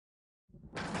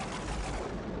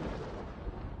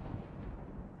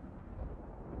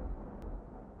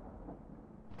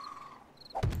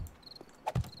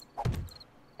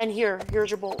And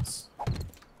here's your bolts.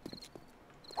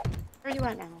 Where are you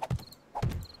at now?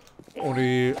 On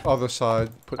the other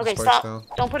side, put the spikes stop. down.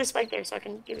 Don't put a spike there so I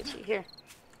can give it to you. Here.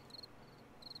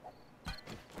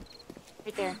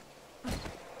 Right there.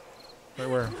 Right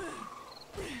where?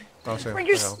 Oh, I was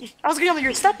gonna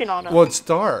you're stepping on them. Well, it's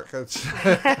dark. It's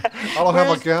I don't have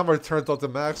my camera turned up to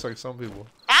max like some people.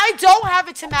 I don't have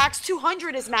it to max.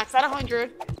 200 is max, not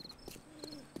 100.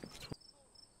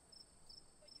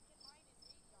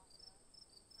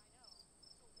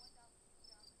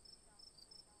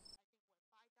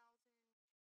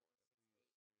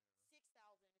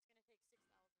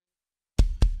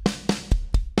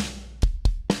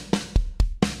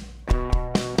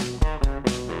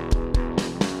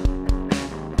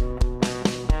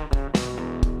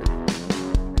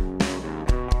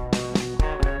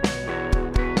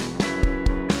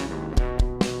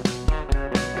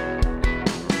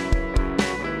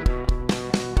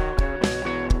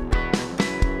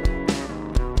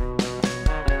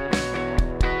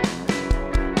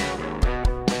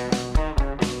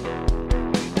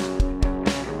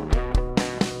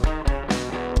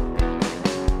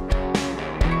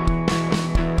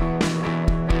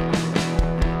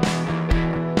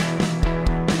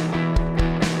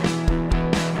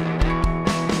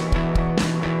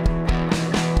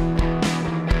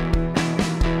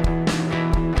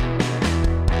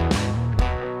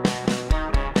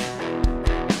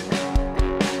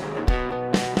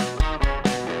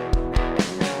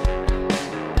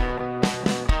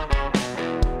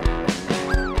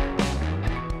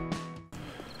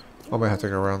 I might have to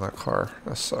go around that car.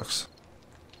 That sucks.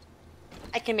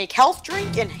 I can make health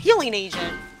drink and healing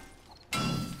agent.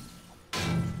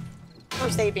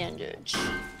 First aid bandage.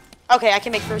 Okay, I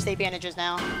can make first aid bandages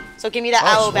now. So give me that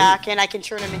aloe back and I can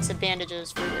turn them into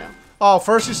bandages for you. Oh,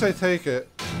 first you say take it.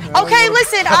 Okay,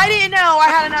 listen, I didn't know I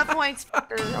had enough points,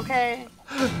 okay?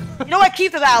 You know what?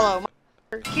 Keep the aloe.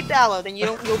 Keep the aloe, then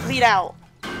you'll bleed out.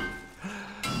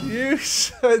 You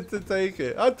said to take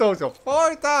it. I told you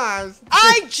 4 times.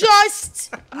 I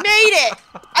just made it.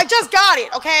 I just got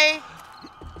it, okay?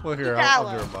 Well, here,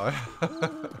 I'll do it by.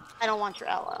 I don't want your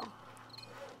aloe.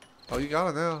 Oh, you got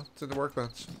it now. It's in the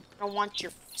workbench. I don't want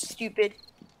your stupid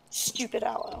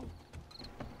aloe.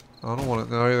 I don't want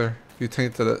it now either. You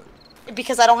tainted it.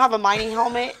 Because I don't have a mining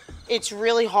helmet, it's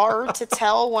really hard to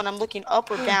tell when I'm looking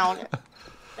up or down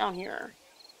here.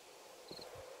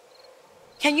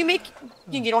 Can you make...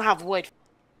 You don't have wood.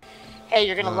 Hey,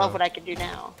 you're gonna love what I can do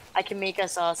now. I can make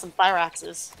us some fire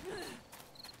axes.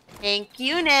 Thank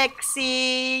you,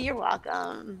 Nixie. You're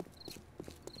welcome.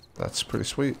 That's pretty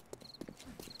sweet.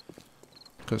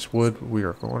 Because wood we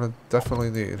are going to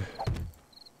definitely need.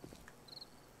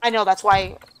 I know, that's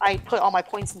why I put all my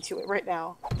points into it right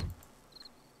now.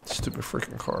 Stupid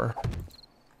freaking car.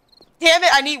 Damn it,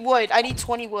 I need wood. I need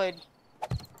 20 wood.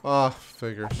 Ah,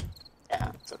 figures.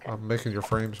 Yeah, it's okay. I'm making your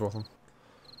frames with them.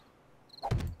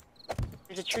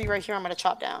 There's a tree right here I'm gonna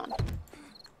chop down.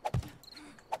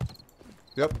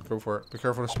 Yep, go for it. Be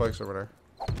careful of the spikes over there.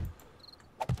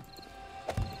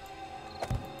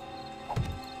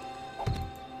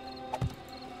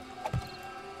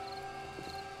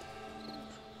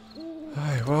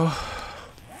 Alright, well,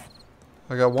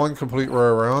 I got one complete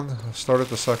row around. I started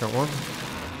the second one.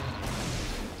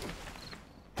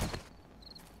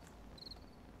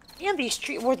 Damn, these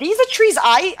trees. Were these the trees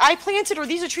I planted, or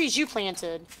these are trees you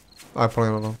planted? I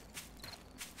planted them.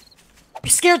 You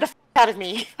scared the f out of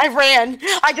me. I ran.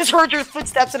 I just heard your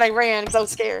footsteps and I ran because I was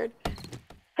scared.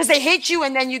 Because they hit you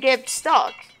and then you get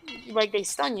stuck. Like, they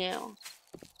stun you.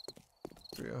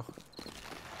 Yeah.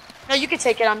 No, you can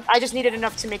take it. I just needed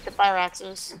enough to make the fire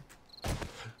axes.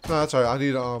 No, that's alright. I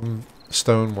need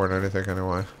stone more than anything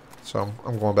anyway. So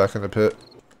I'm going back in the pit.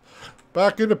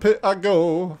 Back in the pit I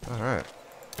go. Alright.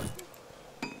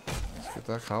 Let's get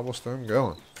that cobblestone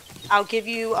going. I'll give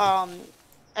you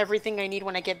everything I need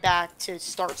when I get back to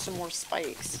start some more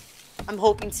spikes. I'm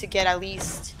hoping to get at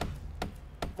least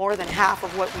more than half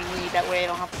of what we need. That way I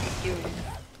don't have to keep doing it.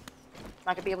 I'm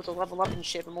not gonna be able to level up and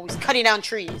shit. I'm always cutting down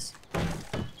trees.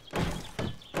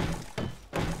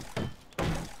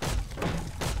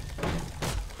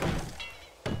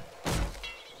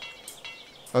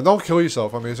 Don't kill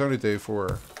yourself. I mean, it's only day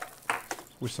 4.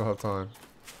 We still have time.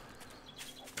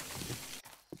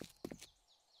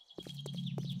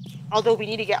 Although we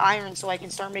need to get iron so I can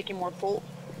start making more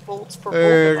bolts per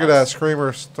Hey, look at that.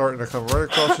 Screamer starting to come right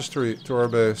across the street to our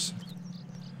base.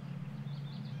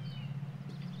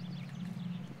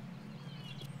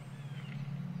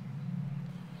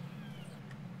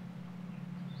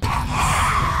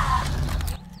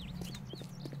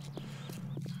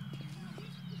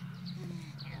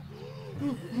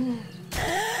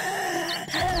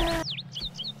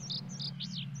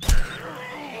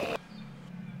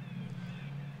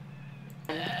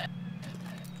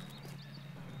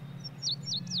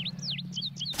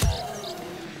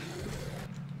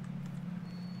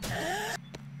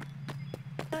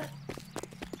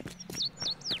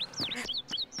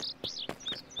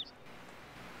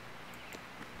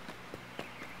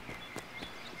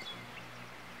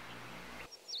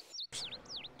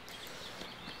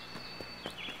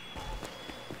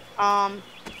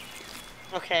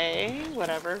 Okay,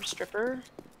 whatever, stripper.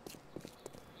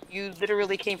 You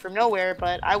literally came from nowhere,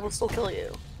 but I will still kill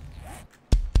you.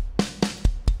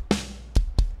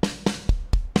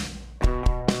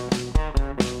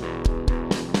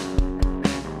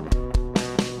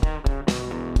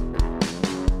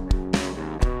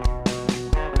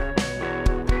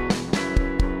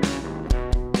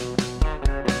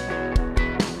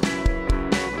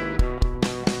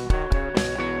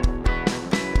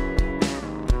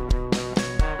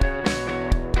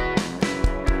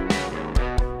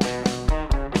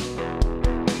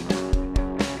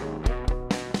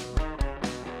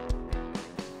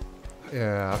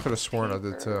 Yeah, I could have sworn I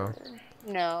did too.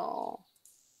 No.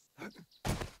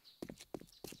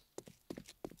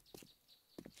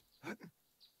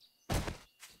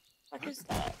 What is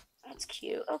that? That's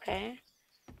cute. Okay.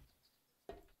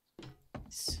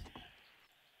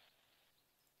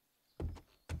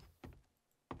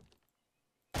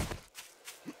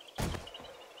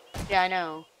 Yeah, I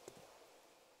know.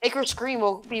 Make her scream.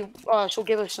 Will be. She'll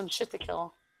give us some shit to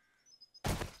kill. I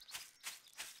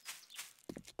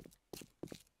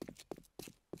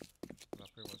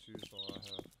pretty much used all I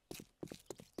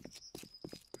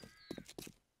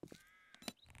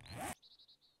have.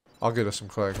 I'll get us some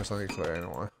clay because I need clay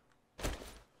anyway.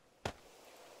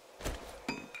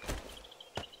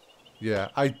 Yeah,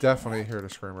 I definitely hear the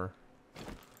screamer.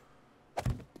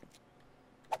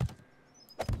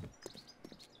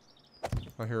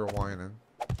 I hear her whining.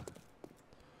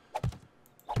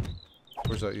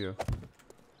 Where's that you?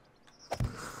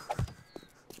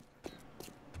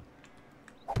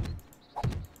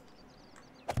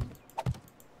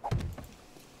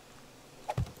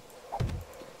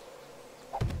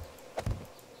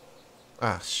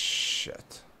 Ah,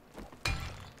 shit.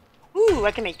 Ooh,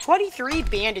 I can make 23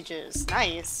 bandages.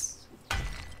 Nice.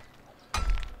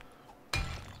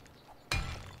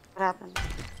 What happened?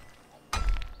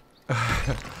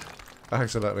 I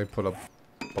accidentally put a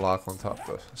block on top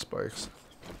of the spikes.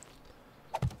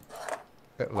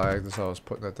 It lagged as I was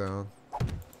putting it down.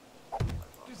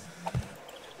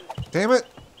 Damn it!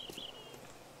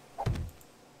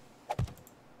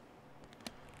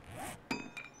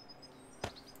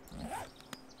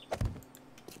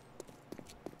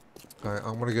 Alright,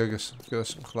 I'm gonna go get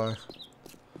some clay.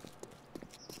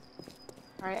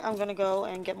 Alright, I'm gonna go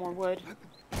and get more wood.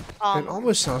 It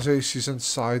almost sounds like she's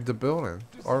inside the building.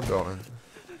 Our building.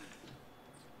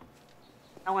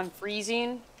 Now I'm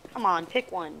freezing. Come on,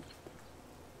 pick one.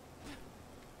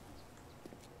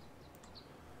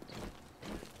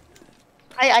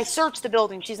 I searched the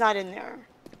building. She's not in there.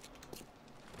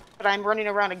 But I'm running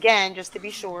around again just to be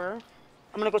sure.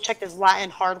 I'm gonna go check this Latin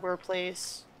hardware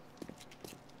place.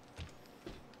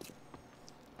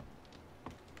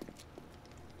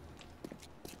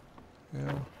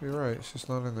 Yeah, you're right. She's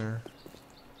not in there.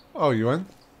 Oh, you in?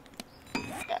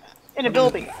 Yeah, in a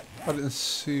building. I didn't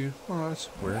see you. Oh, that's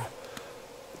weird.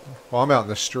 Well, I'm out in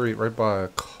the street right by a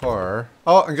car.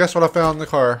 Oh, and guess what I found in the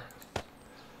car?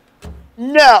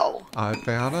 No! I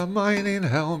found a mining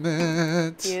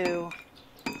helmet. You.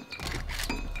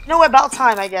 No, about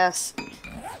time, I guess.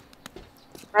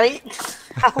 Right?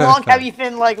 How long have you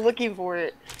been, like, looking for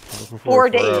it? Looking for 4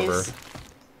 it forever. days.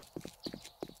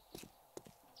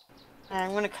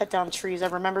 I'm gonna cut down trees. I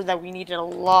remembered that we needed a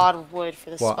lot of wood for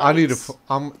this. Well, I need to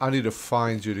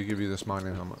find you to give you this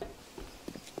mining helmet.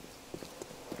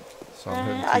 So I'm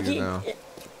heading to you now.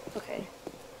 Okay.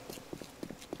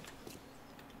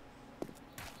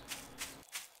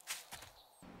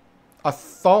 I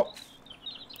thought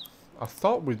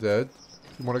we did.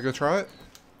 You want to go try it?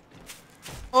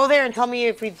 Go there and tell me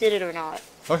if we did it or not.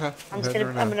 Okay. I'm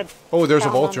gonna. Oh, there's a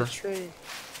pound on vulture. the tree.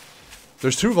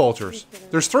 There's 2 vultures.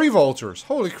 There's 3 vultures.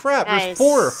 Holy crap! Nice. There's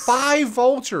 4, 5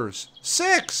 vultures.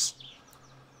 6.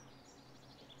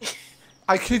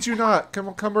 I kid you not. Come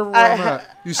over where I'm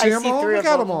at. You see them all? We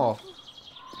got them all.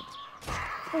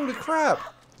 Holy crap!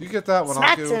 You get that one.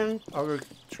 Smacked him. I'll go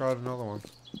try another one.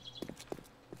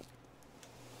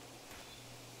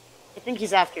 I think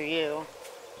he's after you.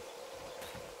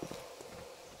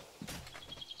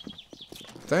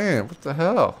 Damn! What the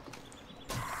hell?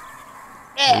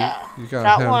 Yeah. You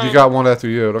got him. One. You got one after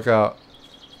you. Look out.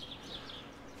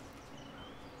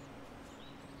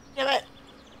 Damn it.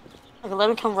 Okay, let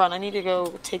him come run. I need to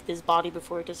go take this body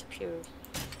before it disappears.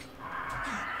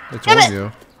 I told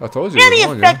you. I told you. And he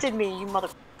infected me, you mother.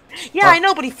 Yeah, I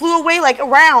know, but he flew away like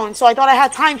around, so I thought I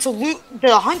had time to loot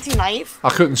the hunting knife.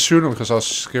 I couldn't shoot him because I was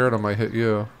scared I might hit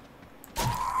you.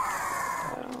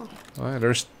 Alright,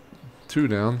 there's 2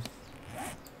 down.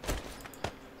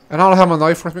 And I don't have my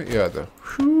knife with me? Yeah, I do.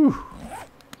 Whew.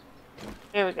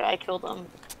 There we go, I killed him.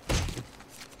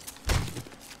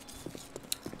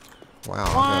 Wow.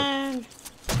 One. I've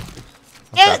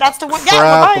Yeah, got that's the one. Yeah,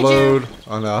 crap behind you. load.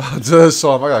 Oh no, I just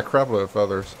saw him. I got a crap load of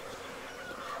feathers.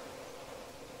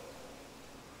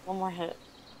 One more hit.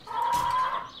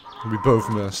 We both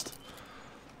missed.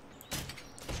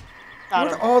 Got Where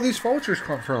her. did all these vultures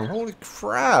come from? Holy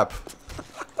crap.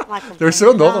 Like There's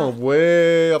still another one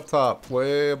way up top,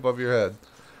 way above your head.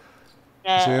 You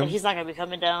see Yeah, him? he's not gonna be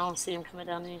coming down. See him coming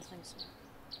down anything soon.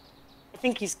 I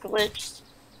think he's glitched.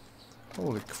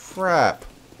 Holy crap.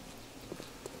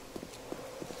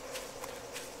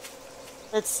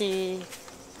 Let's see.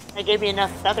 I gave me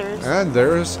enough feathers. And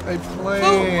there's a plane.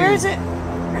 Oh, where is it?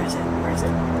 Where is it? Where is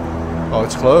it? Oh,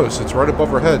 it's close. It's right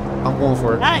above our head. I'm going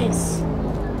for it. Nice.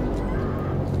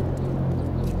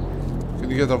 Can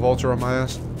you get the vulture on my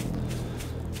ass?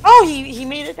 Oh, he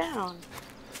made it down.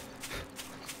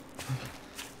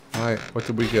 Alright, what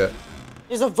did we get?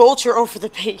 There's a vulture over the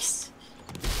base.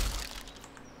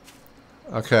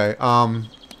 Okay,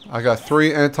 I got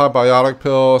 3 antibiotic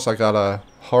pills. I got a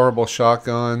horrible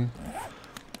shotgun.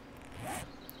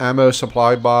 Ammo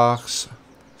supply box.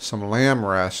 Some lamb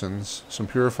rations. Some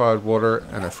purified water.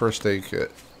 And a first aid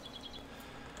kit.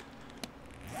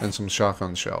 And some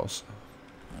shotgun shells.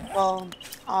 Well,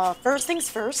 first things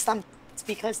first, it's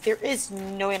because there is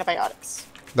no antibiotics.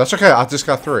 That's okay, I just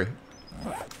got 3.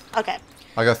 Okay.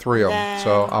 I got 3 of them, Then...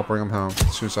 so I'll bring them home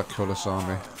as soon as I kill this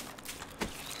zombie.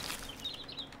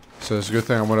 So it's a good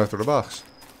thing I went after the box.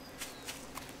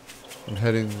 I'm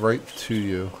heading right to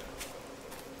you.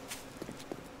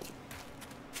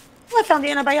 Oh, I found the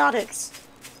antibiotics.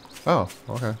 Oh,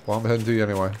 okay. Well, I'm heading to you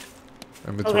anyway.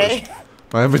 Okay.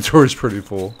 My inventory's pretty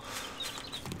full.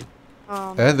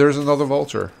 And there's another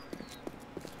vulture.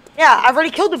 Yeah, I've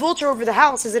already killed the vulture over the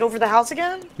house. Is it over the house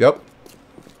again? Yep.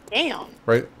 Damn.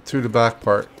 Right to the back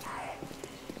part.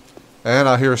 And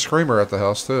I hear a screamer at the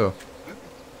house too.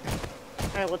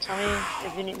 Alright, well tell me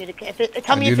if you need me to...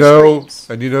 tell me And if you it know, screams.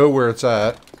 and you know where it's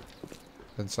at.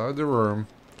 Inside the room.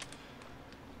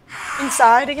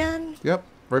 Inside again? Yep.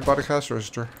 Right by the cash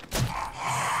register.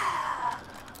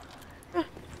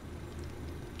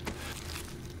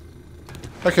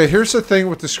 Okay, here's the thing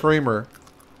with the screamer.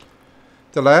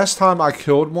 The last time I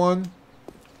killed one,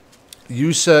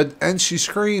 you said, and she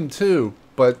screamed too,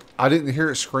 but I didn't hear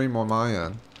it scream on my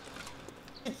end.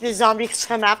 Did the zombies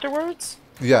come afterwards?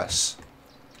 Yes.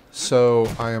 So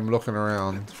I am looking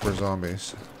around for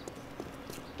zombies.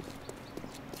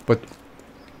 But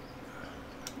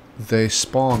they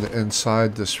spawned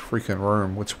inside this freaking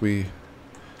room, which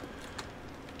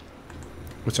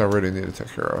I really need to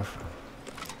take care of.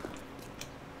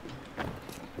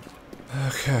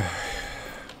 Okay.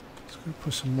 Let's go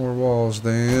put some more walls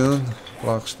down,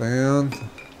 blocks down.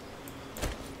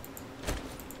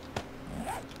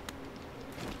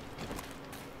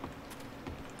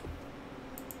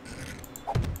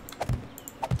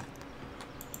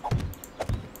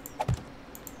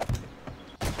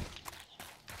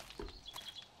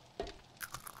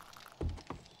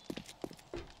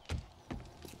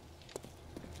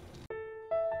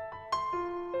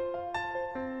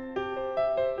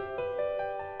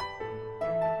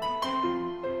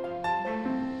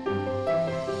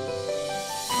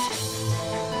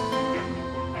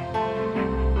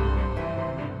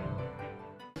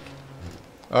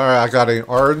 Alright, I got an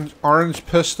orange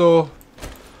pistol,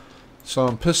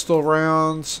 some pistol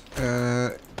rounds,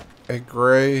 and a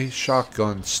gray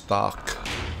shotgun stock.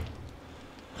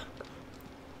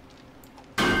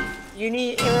 You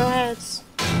need arrowheads?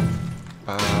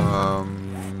 I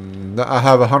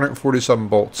have 147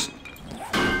 bolts.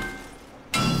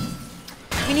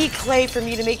 You need clay for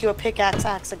me to make you a pickaxe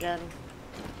axe again.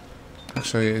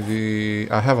 Actually,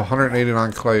 I have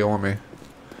 189 clay on me.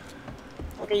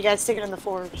 Okay, you guys stick it in the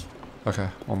forge. Okay,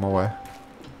 on my way.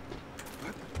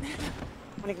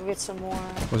 I'm gonna go get some more.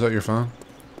 Was that your phone?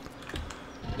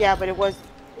 Yeah, but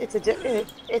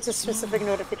it's a specific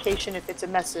notification if it's a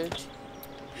message.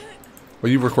 Were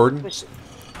you recording? Which,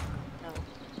 no.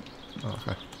 Oh,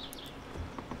 okay.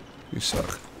 You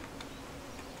suck.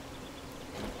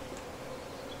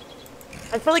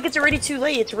 I feel like it's already too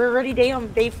late. We're already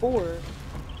day 4.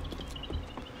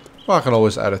 Well, I can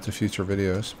always add it to future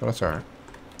videos, but that's alright.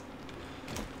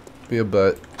 Be a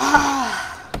butt.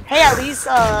 Hey, at least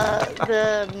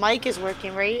the mic is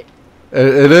working, right?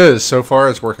 It is. So far,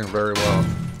 it's working very well.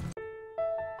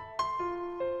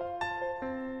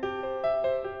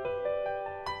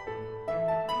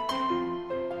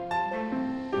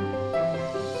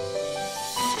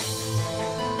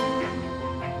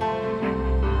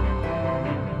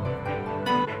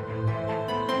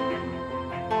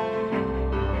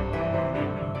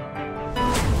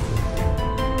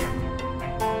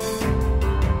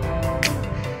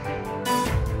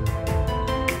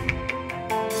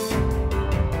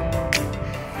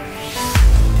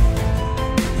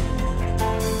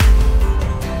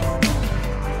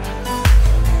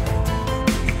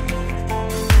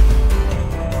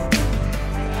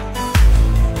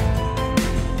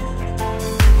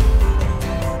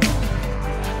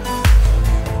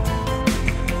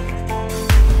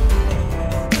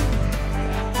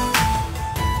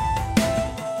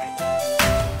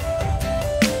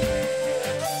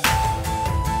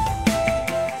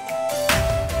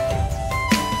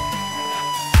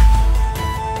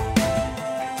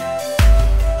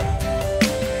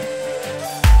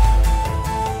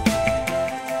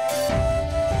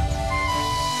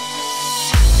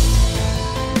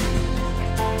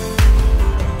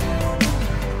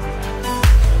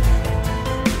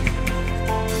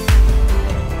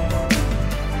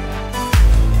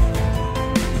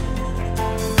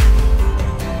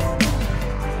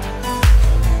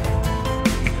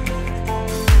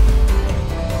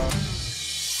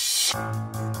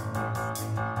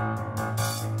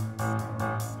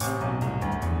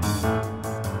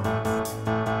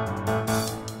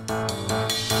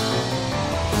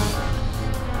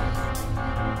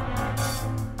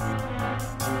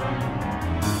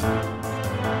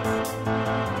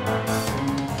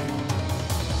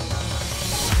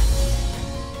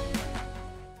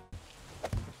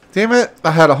 Damn it!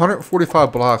 I had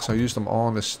 145 blocks. I used them all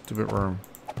in this stupid room.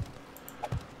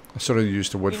 I should have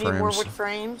used the wood You frames. need more wood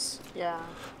frames? Yeah.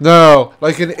 No,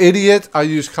 like an idiot, I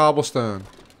used cobblestone.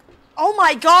 Oh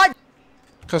my god!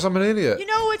 Because I'm an idiot. You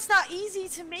know it's not easy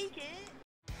to make it.